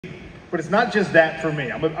But it's not just that for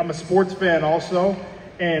me. I'm a sports fan also,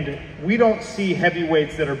 and we don't see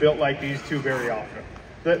heavyweights that are built like these two very often.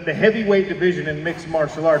 The heavyweight division in mixed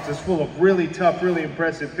martial arts is full of really tough, really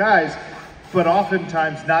impressive guys, but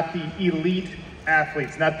oftentimes not the elite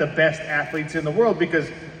athletes, not the best athletes in the world, because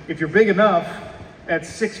if you're big enough at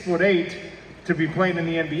 6'8" to be playing in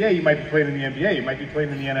the NBA, you might be playing in the NBA, you might be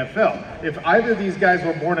playing in the NFL. If either of these guys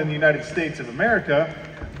were born in the United States of America,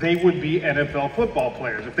 they would be NFL football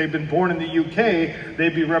players. If they've been born in the UK,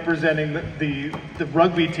 they'd be representing the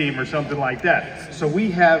rugby team or something like that. So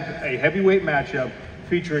we have a heavyweight matchup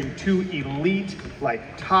featuring two elite,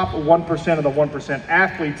 like top 1% of the 1%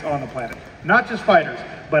 athletes on the planet. Not just fighters,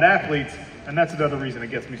 but athletes, and that's another reason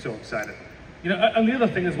it gets me so excited. You know, and the other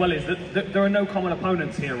thing as well is that there are no common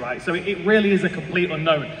opponents here, right? So it really is a complete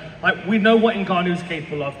unknown. Like, we know what Ngannou's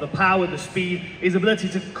capable of, the power, the speed, his ability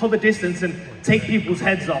to cover distance and take people's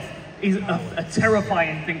heads off is a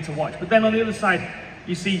terrifying thing to watch. But then on the other side,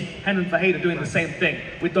 you see Renan Ferreira doing the same thing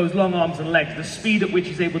with those long arms and legs, the speed at which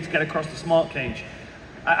he's able to get across the smart cage.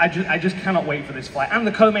 I just cannot wait for this fight. And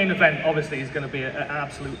the co-main event, obviously, is going to be an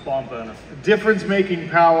absolute barn burner. Difference-making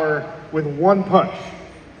power with one punch.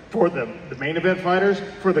 For the main event fighters,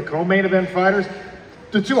 for the co-main event fighters,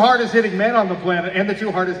 the two hardest hitting men on the planet and the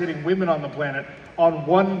two hardest hitting women on the planet on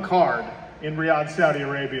one card in Riyadh, Saudi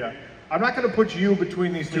Arabia. I'm not going to put you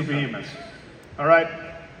between these two behemoths. All right,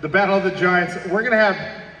 the Battle of the Giants. We're gonna have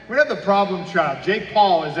the problem child. Jake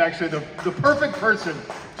Paul is actually the perfect person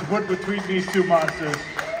to put between these two monsters.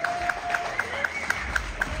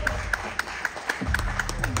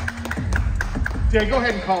 Yeah, go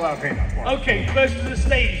ahead and call out Renan. Okay, first to the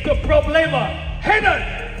stage, the Problema,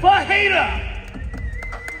 Renan Ferreira.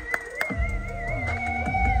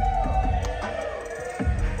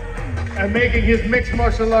 And making his mixed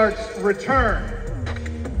martial arts return,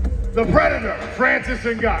 the Predator, Francis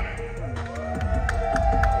Ngannou.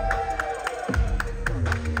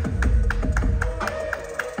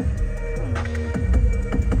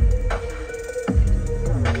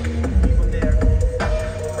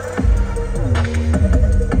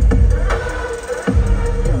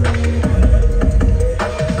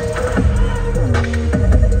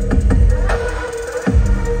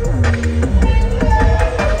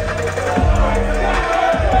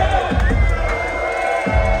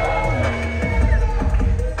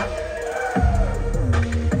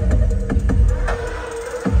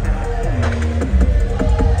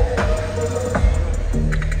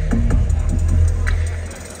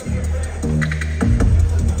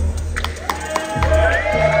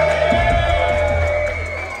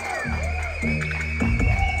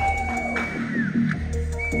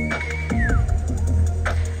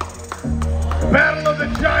 Battle of the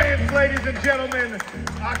Giants, ladies and gentlemen,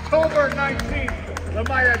 October 19th, the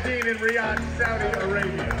Mayadeen in Riyadh, Saudi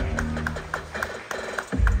Arabia.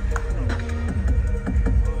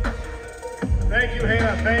 Thank you,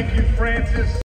 Hannah. Thank you, Francis.